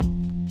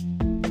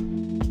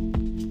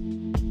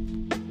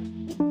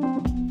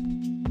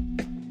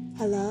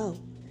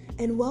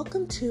and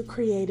welcome to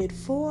Created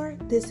For.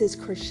 This is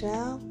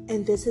Chriselle,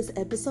 and this is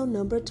episode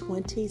number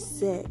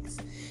 26.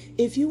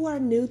 If you are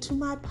new to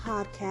my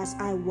podcast,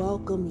 I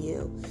welcome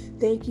you.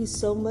 Thank you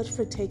so much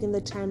for taking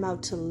the time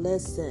out to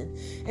listen.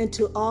 And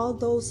to all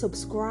those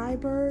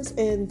subscribers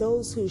and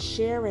those who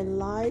share and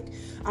like,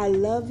 I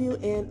love you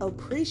and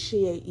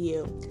appreciate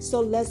you. So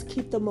let's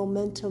keep the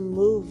momentum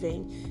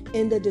moving.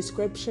 In the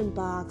description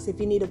box, if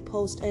you need to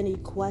post any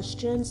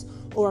questions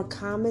or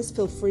comments,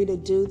 feel free to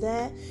do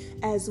that,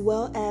 as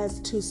well as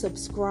to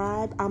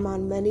subscribe. I'm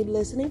on many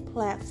listening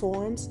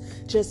platforms.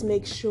 Just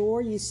make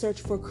sure you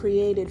search for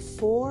Created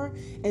For,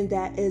 and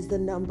that is the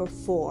number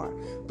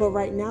 4. But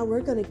right now,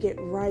 we're going to get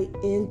right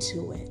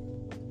into it.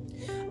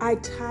 I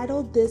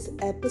titled this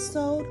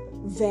episode,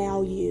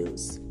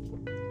 Values.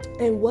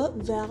 And what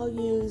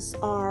values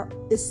are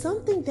is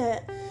something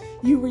that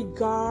you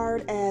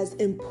regard as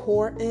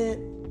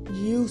important,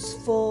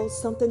 useful,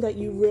 something that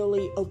you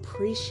really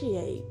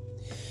appreciate.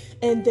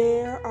 And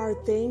there are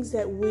things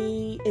that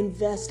we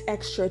invest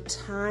extra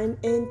time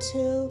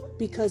into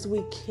because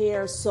we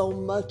care so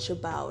much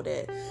about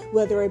it,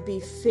 whether it be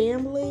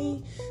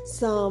family,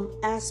 some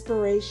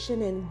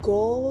aspiration and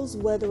goals,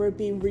 whether it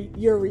be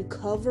your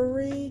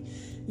recovery,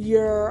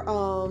 your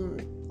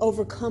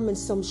overcoming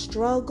some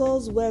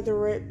struggles,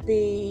 whether it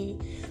be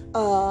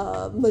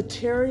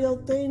material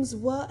things,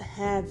 what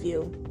have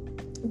you.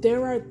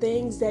 There are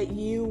things that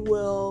you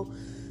will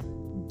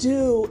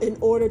do in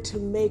order to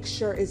make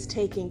sure it's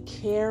taken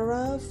care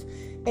of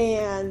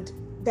and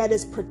that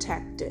is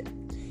protected.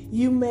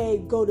 You may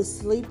go to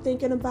sleep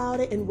thinking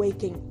about it and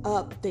waking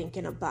up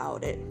thinking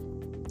about it.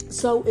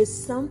 So it's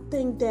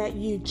something that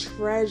you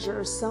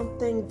treasure,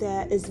 something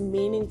that is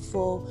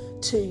meaningful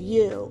to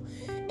you.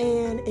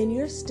 And in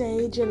your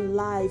stage in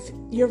life,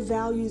 your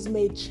values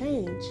may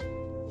change.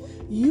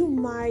 You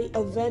might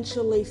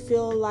eventually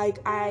feel like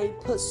I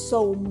put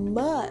so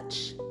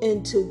much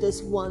into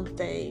this one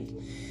thing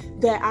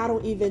that I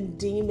don't even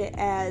deem it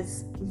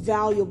as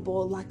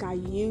valuable like I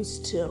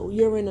used to.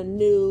 You're in a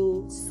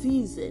new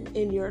season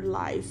in your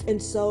life,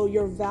 and so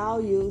your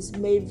values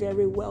may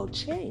very well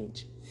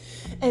change.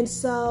 And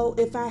so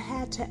if I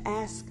had to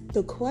ask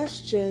the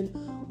question,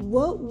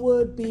 what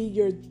would be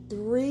your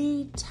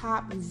 3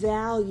 top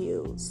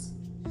values?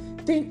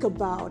 Think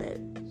about it.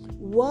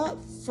 What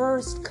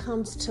first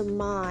comes to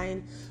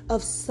mind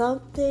of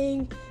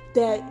something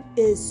that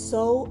is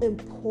so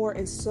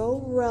important,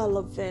 so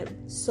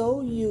relevant, so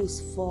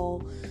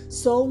useful,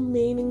 so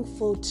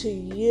meaningful to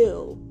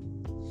you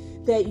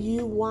that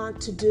you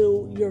want to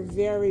do your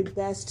very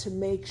best to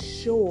make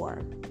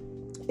sure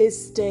it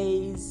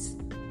stays,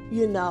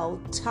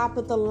 top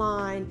of the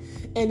line.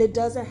 And it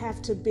doesn't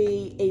have to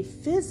be a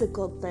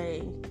physical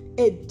thing.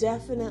 It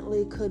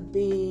definitely could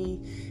be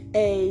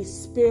a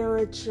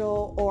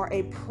spiritual or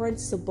a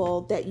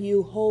principle that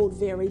you hold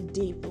very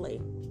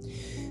deeply.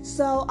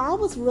 So I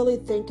was really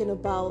thinking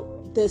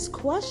about this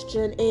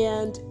question,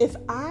 and if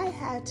I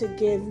had to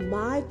give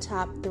my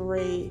top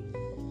 3,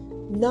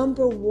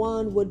 number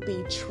 1 would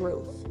be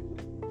truth.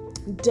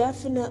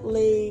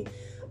 Definitely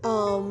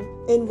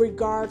in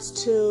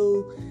regards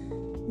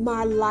to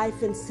my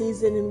life and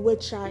season in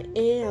which I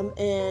am,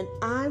 and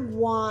I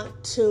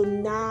want to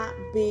not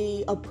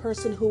be a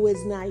person who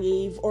is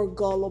naive or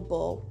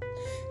gullible.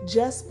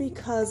 Just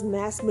because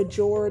mass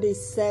majority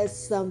says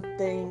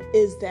something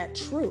is that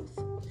truth.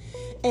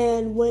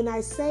 And when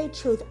I say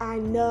truth, I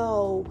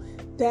know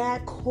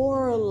that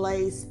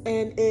correlates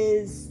and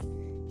is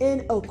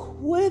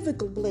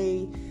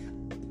unequivocally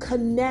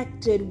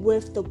connected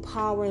with the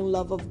power and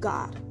love of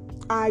God.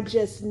 I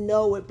just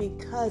know it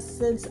because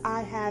since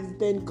I have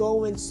been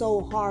going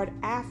so hard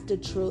after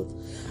truth,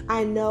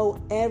 I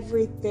know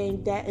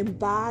everything that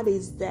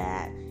embodies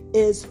that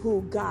is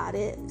who God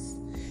is.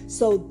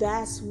 So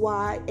that's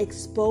why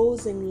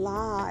exposing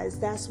lies,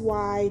 that's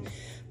why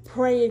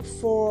praying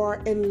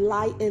for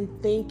enlightened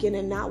thinking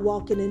and not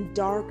walking in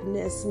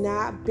darkness,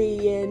 not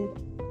being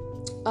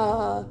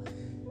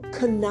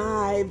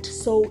connived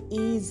so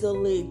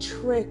easily,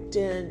 tricked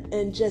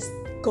and just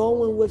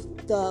going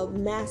with the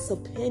mass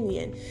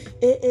opinion.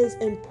 It is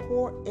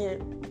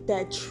important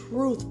that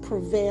truth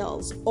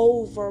prevails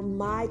over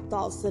my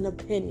thoughts and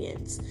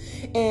opinions.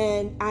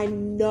 And I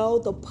know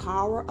the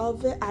power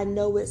of it. I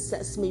know it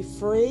sets me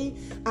free.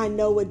 I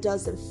know it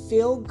doesn't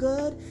feel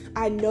good.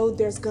 I know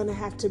there's going to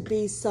have to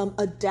be some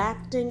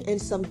adapting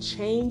and some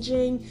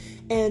changing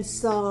and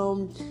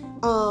some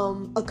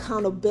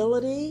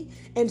accountability.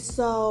 And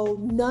so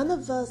none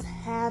of us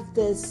have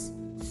this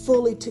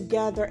fully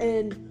together,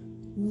 and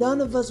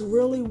none of us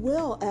really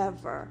will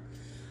ever.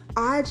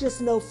 I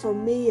just know for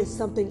me it's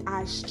something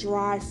I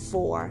strive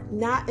for,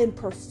 not in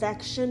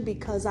perfection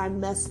because I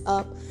mess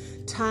up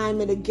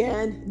time and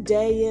again,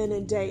 day in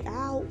and day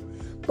out,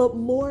 but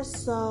more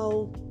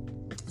so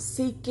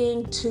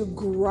seeking to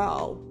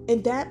grow.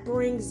 And that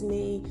brings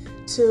me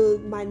to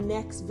my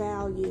next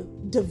value,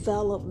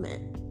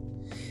 development.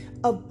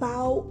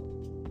 About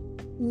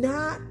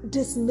not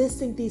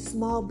dismissing these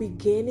small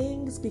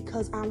beginnings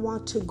because I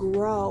want to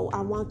grow,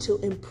 I want to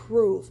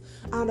improve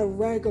on a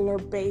regular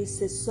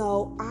basis.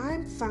 So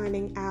I'm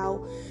finding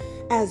out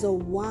as a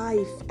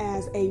wife,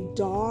 as a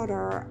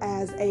daughter,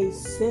 as a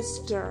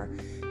sister,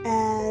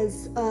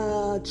 as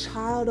a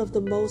child of the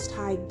Most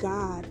High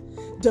God,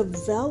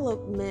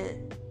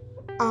 development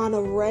on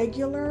a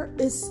regular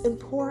is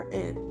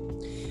important.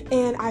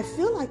 And I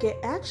feel like it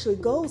actually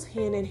goes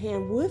hand in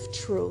hand with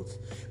truth,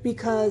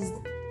 because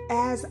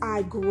as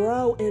I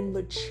grow and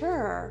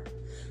mature,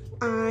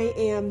 I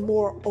am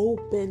more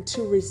open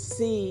to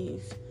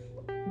receive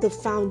the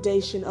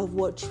foundation of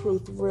what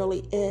truth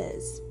really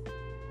is.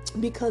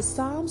 Because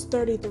Psalms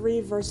 33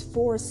 verse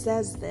 4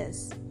 says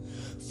this,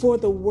 "For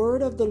the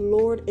word of the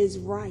Lord is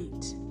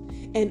right,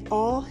 and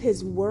all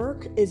his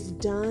work is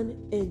done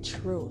in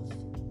truth."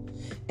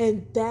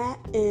 And that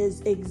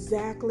is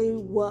exactly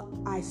what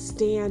I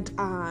stand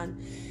on.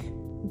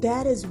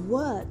 That is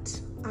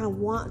what I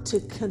want to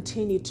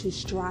continue to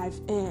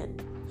strive in.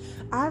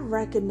 I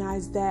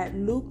recognize that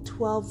Luke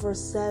 12 verse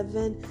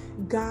 7,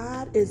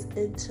 God is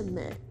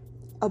intimate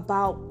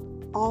about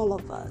all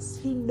of us.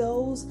 He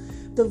knows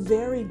the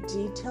very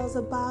details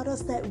about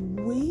us that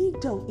we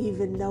don't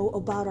even know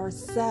about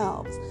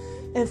ourselves.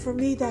 And for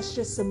me, that's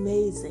just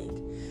amazing.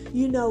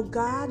 You know,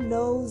 God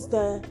knows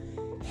the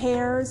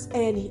hairs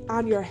and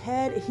on your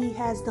head, he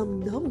has them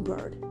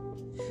numbered.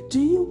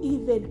 Do you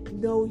even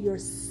know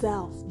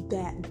yourself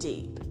that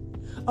deep?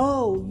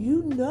 Oh,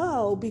 you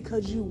know,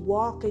 because you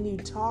walk and you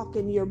talk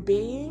in your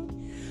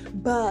being,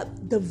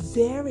 but the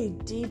very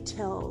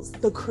details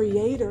the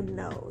Creator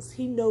knows.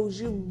 He knows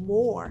you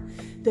more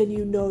than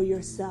you know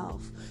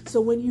yourself.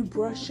 So when you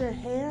brush your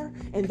hair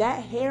and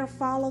that hair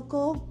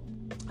follicle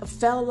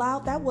fell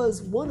out, that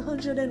was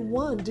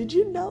 101. Did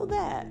you know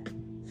that?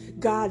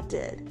 God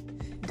did.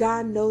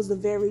 God knows the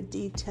very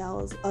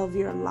details of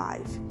your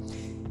life.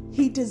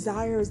 He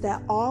desires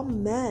that all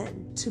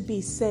men to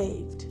be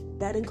saved.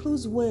 That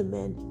includes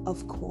women,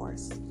 of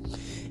course.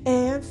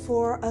 And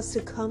for us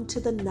to come to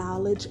the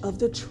knowledge of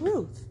the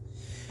truth.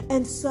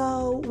 And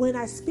so when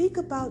I speak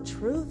about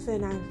truth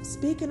and I'm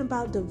speaking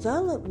about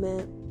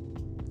development,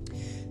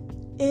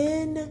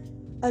 in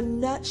a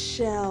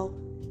nutshell,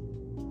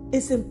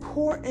 it's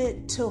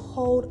important to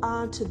hold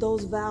on to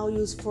those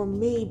values for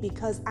me,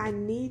 because I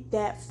need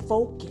that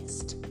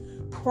focused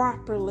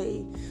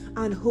properly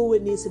on who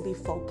it needs to be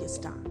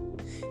focused on.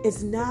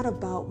 It's not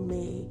about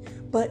me,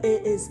 but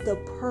it is the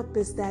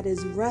purpose that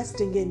is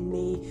resting in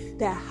me,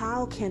 that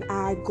how can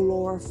I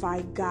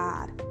glorify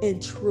God in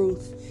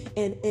truth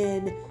and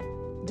in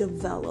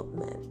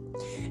development.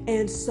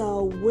 And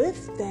so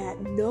with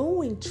that,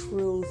 knowing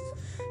truth,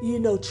 you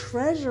know,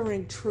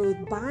 treasuring truth,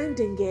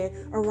 binding it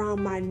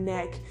around my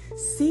neck,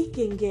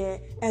 seeking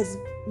it as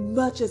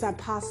much as I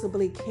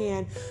possibly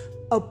can,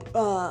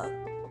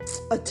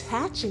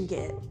 attaching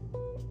it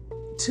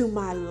to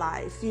my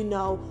life, you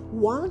know,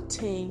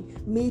 wanting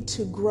me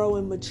to grow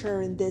and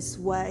mature in this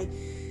way.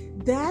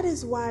 That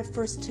is why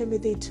 1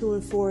 Timothy 2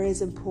 and 4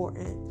 is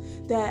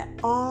important. That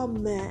all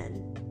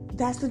men,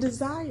 that's the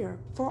desire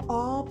for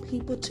all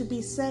people to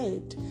be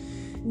saved.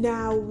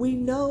 Now, we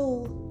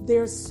know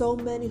there's so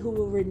many who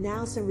will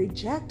renounce and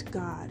reject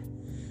God,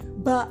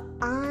 but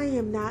I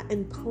am not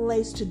in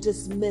place to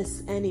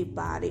dismiss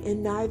anybody,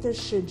 and neither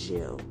should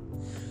you.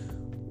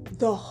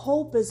 The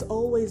hope is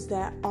always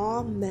that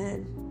all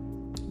men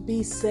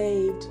be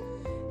saved.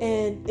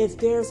 And if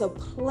there's a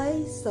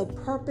place, a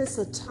purpose,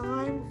 a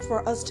time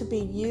for us to be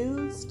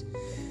used,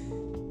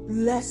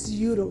 let's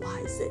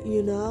utilize it,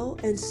 you know?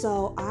 And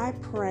so I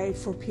pray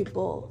for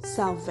people's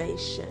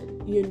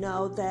salvation, you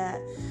know, that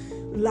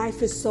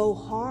life is so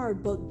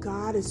hard, but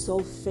God is so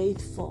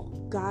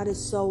faithful. God is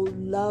so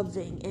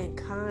loving and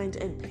kind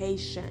and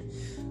patient.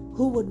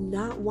 Who would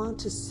not want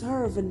to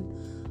serve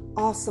an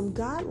awesome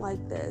God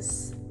like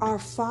this? Our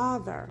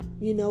Father,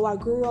 you know, I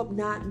grew up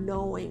not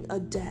knowing a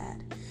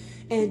dad.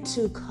 And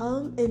to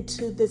come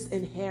into this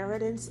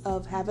inheritance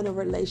of having a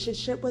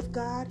relationship with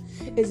God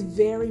is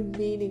very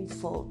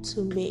meaningful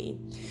to me.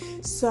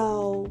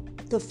 So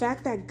the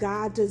fact that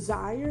God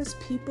desires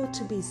people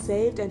to be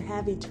saved and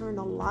have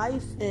eternal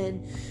life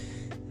and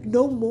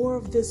no more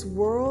of this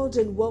world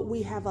and what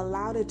we have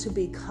allowed it to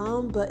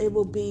become, but it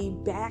will be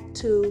back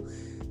to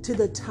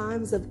the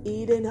times of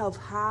Eden, of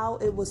how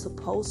it was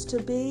supposed to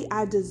be.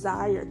 I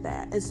desire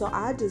that. And so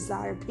I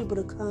desire people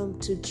to come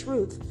to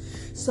truth.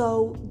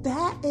 So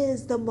that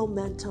is the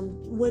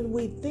momentum. When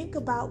we think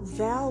about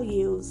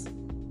values,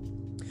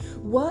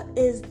 what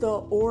is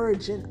the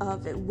origin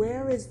of it?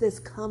 Where is this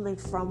coming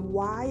from?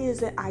 Why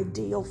is it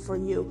ideal for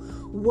you?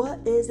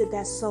 What is it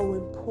that's so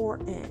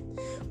important?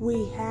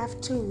 We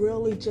have to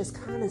really just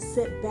kind of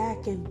sit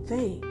back and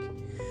think,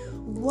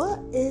 what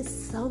is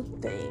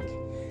something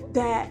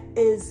that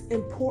is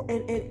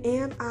important, and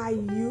am I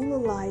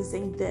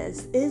utilizing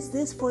this? Is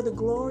this for the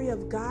glory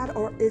of God,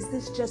 or is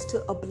this just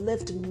to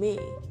uplift me?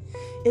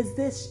 Is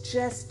this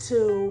just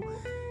to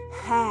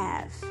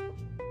have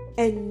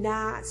and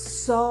not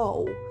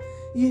sow,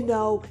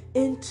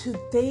 into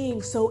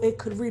things so it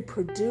could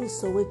reproduce,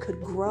 so it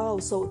could grow,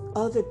 so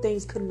other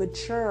things could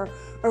mature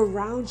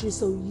around you,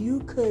 so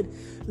you could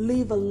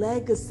leave a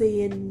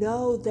legacy and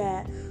know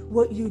that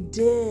what you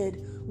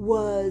did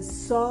was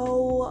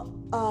so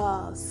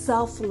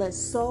selfless,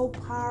 so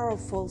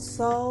powerful,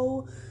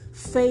 so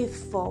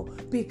faithful,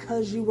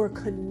 because you were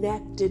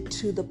connected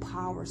to the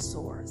power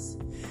source,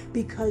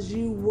 because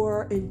you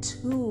were in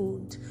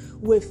tune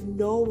with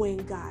knowing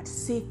God,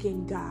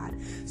 seeking God.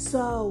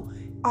 So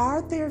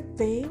are there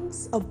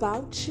things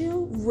about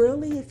you,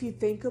 really, if you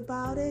think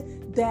about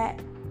it, that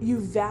you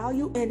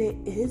value and it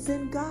is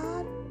in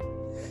God?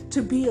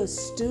 To be a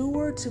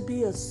steward, to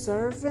be a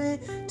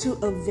servant, to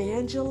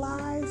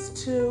evangelize,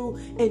 to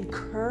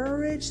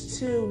encourage,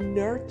 to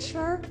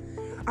nurture?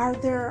 Are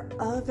there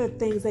other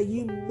things that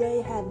you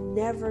may have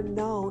never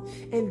known,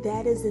 and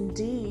that is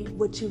indeed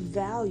what you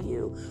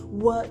value,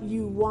 what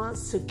you want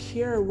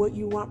secure, what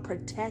you want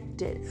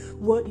protected,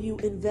 what you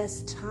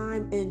invest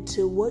time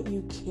into, what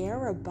you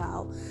care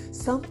about,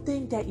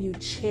 something that you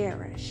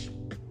cherish?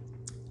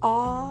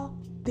 All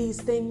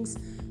these things,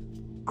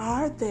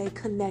 are they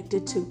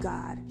connected to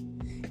God?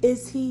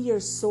 Is He your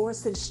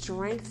source and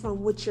strength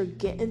from which you're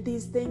getting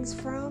these things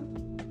from?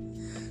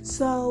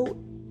 So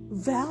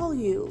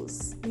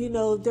values,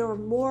 there are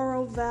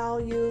moral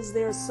values.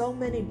 There are so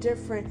many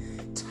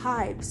different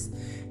types.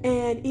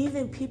 And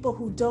even people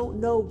who don't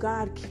know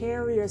God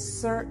carry a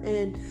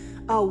certain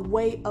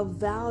weight of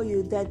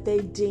value that they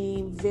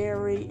deem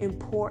very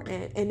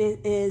important. And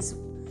it is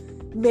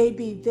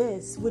maybe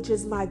this, which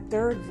is my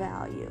third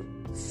value,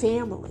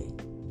 family.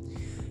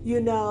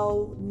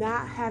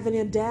 Not having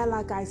a dad,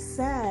 like I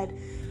said,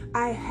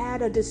 I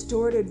had a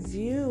distorted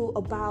view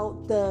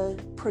about the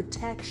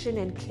protection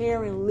and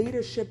care and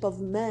leadership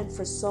of men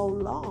for so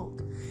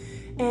long.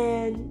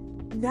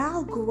 And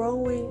now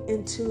growing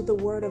into the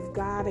Word of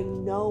God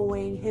and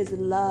knowing His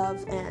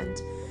love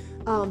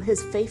and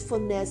His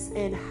faithfulness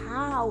and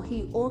how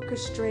He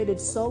orchestrated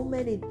so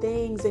many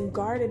things and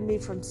guarded me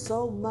from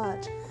so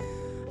much,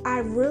 I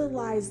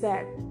realized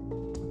that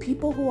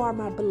people who are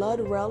my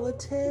blood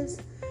relatives,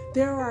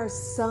 there are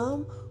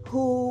some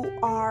who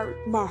are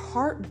my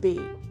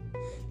heartbeat.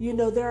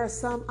 There are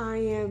some I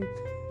am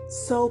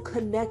so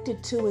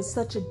connected to in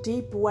such a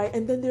deep way.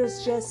 And then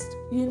there's just,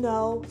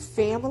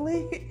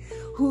 family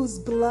whose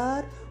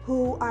blood,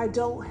 who I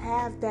don't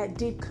have that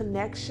deep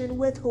connection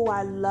with, who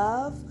I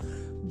love.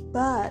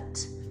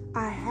 But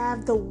I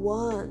have the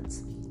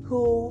ones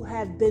who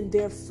have been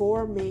there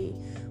for me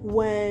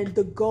when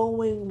the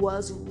going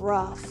was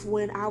rough,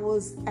 when I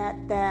was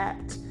at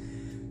that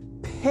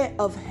pit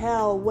of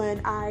hell,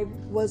 when I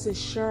wasn't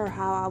sure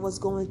how I was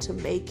going to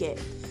make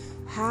it,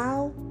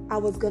 how I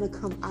was going to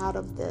come out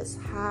of this,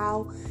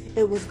 how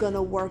it was going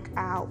to work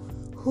out,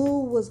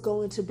 who was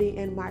going to be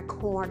in my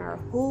corner,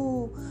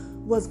 who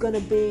was going to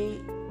be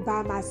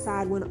by my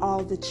side when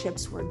all the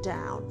chips were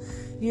down,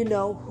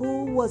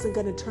 who wasn't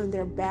going to turn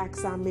their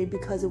backs on me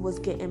because it was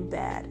getting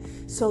bad.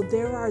 So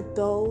there are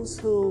those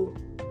who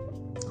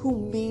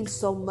mean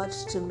so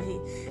much to me,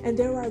 and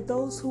there are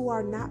those who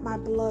are not my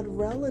blood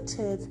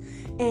relative,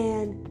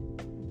 and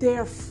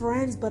they're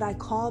friends, but I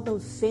call them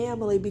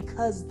family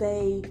because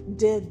they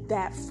did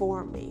that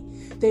for me.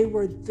 They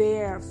were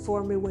there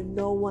for me when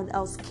no one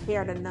else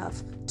cared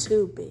enough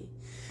to be.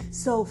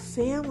 So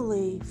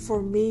family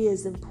for me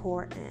is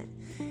important,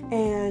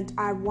 and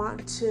I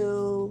want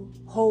to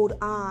hold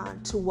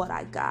on to what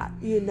I got.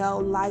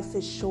 Life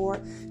is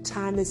short,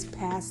 time is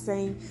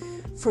passing,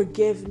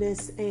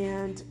 forgiveness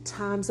and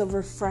times of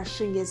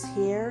refreshing is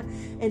here.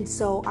 And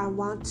so I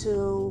want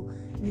to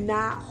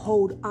not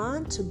hold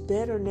on to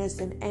bitterness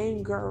and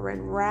anger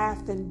and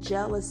wrath and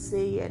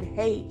jealousy and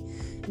hate.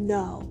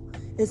 No,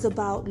 it's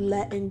about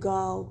letting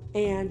go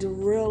and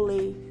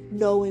really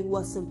knowing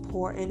what's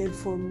important. And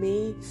for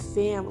me,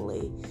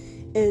 family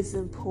is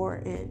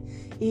important.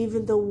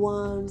 Even the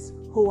ones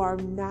who are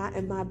not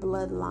in my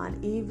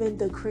bloodline, even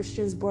the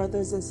Christians,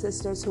 brothers and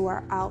sisters who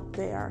are out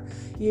there,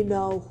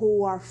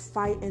 who are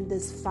fighting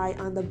this fight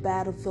on the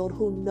battlefield,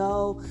 who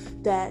know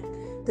that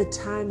the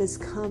time is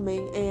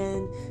coming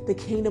and the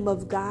kingdom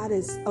of God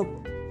is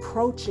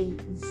approaching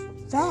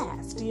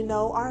fast.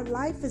 Our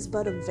life is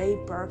but a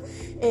vapor.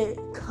 It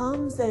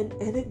comes and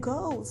it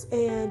goes.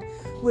 And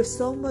with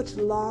so much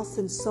loss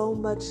and so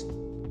much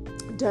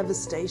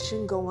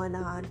devastation going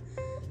on,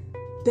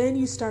 then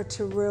you start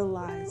to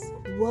realize,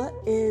 what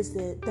is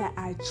it that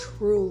I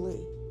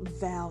truly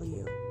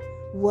value?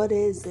 What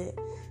is it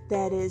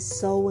that is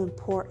so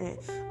important?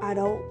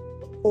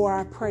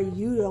 I pray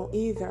you don't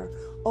either,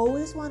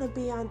 always want to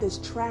be on this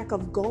track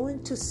of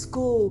going to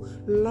school,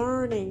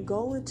 learning,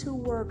 going to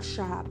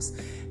workshops,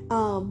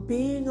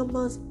 being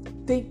amongst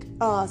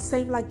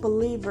same like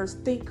believers,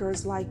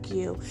 thinkers like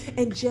you,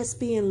 and just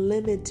being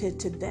limited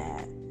to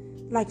that.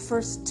 Like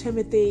 1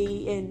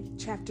 Timothy in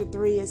chapter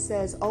 3, it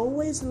says,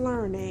 always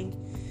learning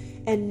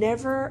and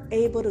never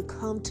able to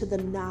come to the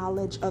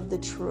knowledge of the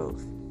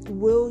truth.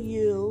 Will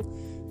you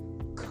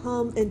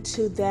come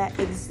into that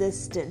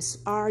existence?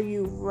 Are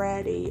you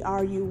ready?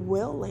 Are you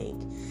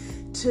willing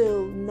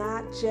to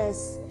not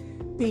just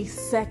be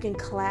second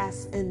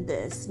class in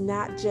this,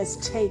 not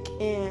just take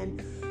in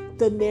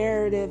the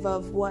narrative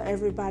of what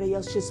everybody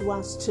else just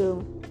wants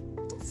to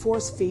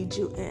force feed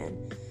you in.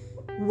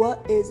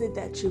 What is it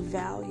that you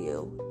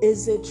value?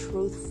 Is it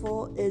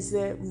truthful? Is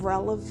it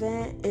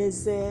relevant?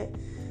 Is it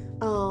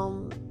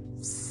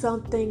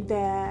something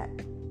that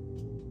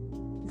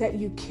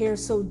you care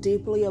so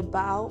deeply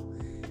about?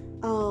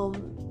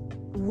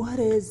 What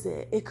is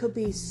it? It could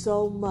be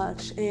so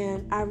much.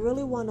 And I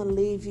really want to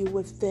leave you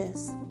with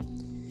this.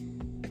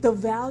 The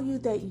value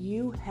that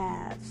you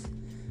have.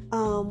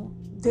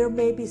 There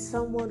may be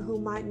someone who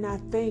might not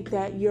think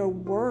that you're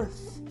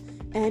worth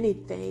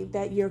anything,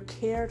 that you're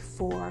cared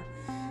for.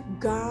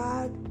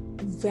 God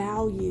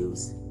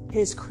values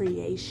his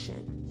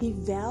creation. He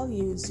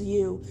values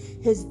you,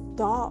 his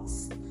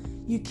thoughts.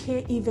 You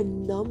can't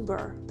even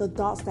number the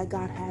thoughts that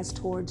God has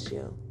towards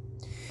you.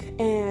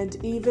 And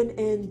even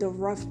in the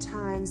rough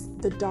times,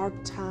 the dark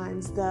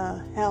times,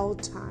 the hell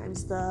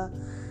times, the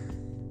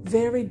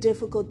very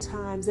difficult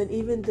times, and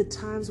even the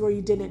times where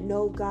you didn't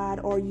know God,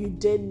 or you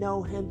did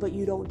know him, but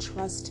you don't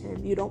trust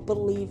him, you don't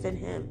believe in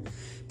him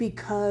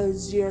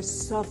because your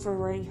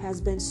suffering has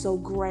been so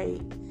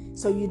great.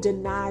 So you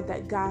deny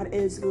that God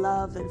is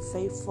love and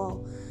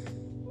faithful.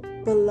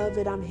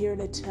 Beloved, I'm here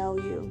to tell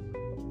you,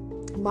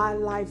 my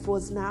life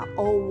was not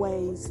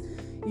always,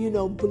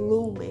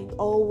 blooming,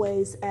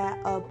 always at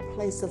a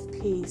place of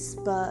peace,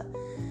 but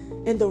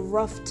in the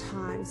rough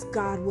times,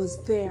 God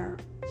was there.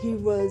 He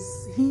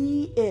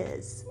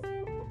is,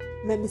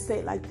 let me say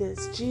it like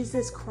this,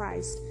 Jesus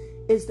Christ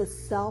is the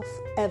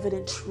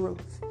self-evident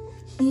truth.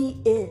 He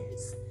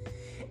is.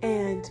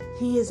 And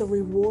he is a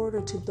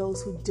rewarder to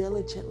those who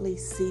diligently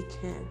seek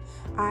him.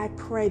 I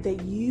pray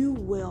that you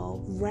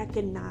will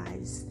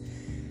recognize,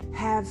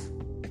 have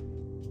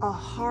a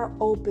heart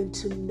open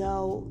to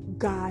know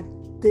God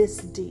this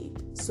deep,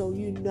 so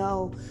you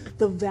know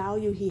the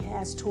value he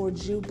has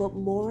towards you, but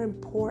more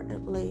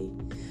importantly,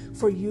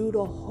 for you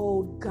to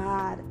hold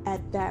God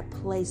at that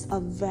place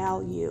of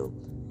value,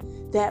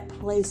 that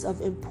place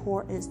of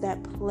importance,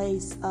 that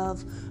place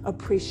of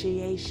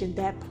appreciation,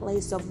 that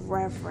place of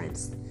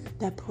reverence,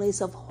 that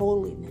place of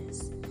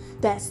holiness,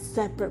 that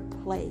separate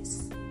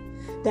place,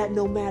 that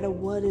no matter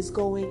what is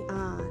going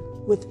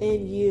on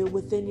within you,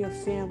 within your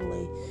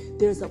family,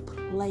 there's a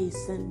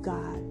place in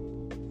God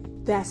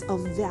that's a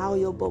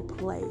valuable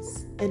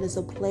place, and it's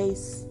a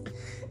place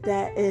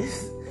that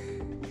is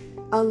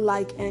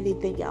unlike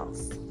anything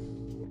else.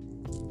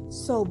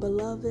 So,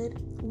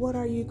 beloved, what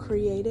are you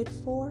created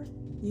for?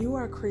 You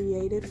are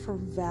created for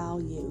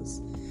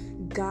values,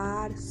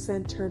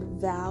 God-centered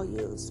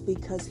values,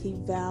 because he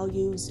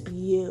values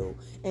you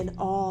and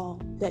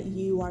all that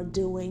you are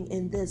doing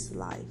in this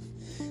life.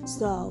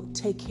 So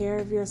take care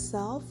of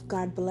yourself.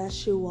 God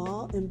bless you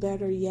all. And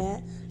better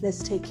yet,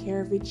 let's take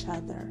care of each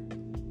other.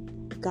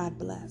 God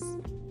bless.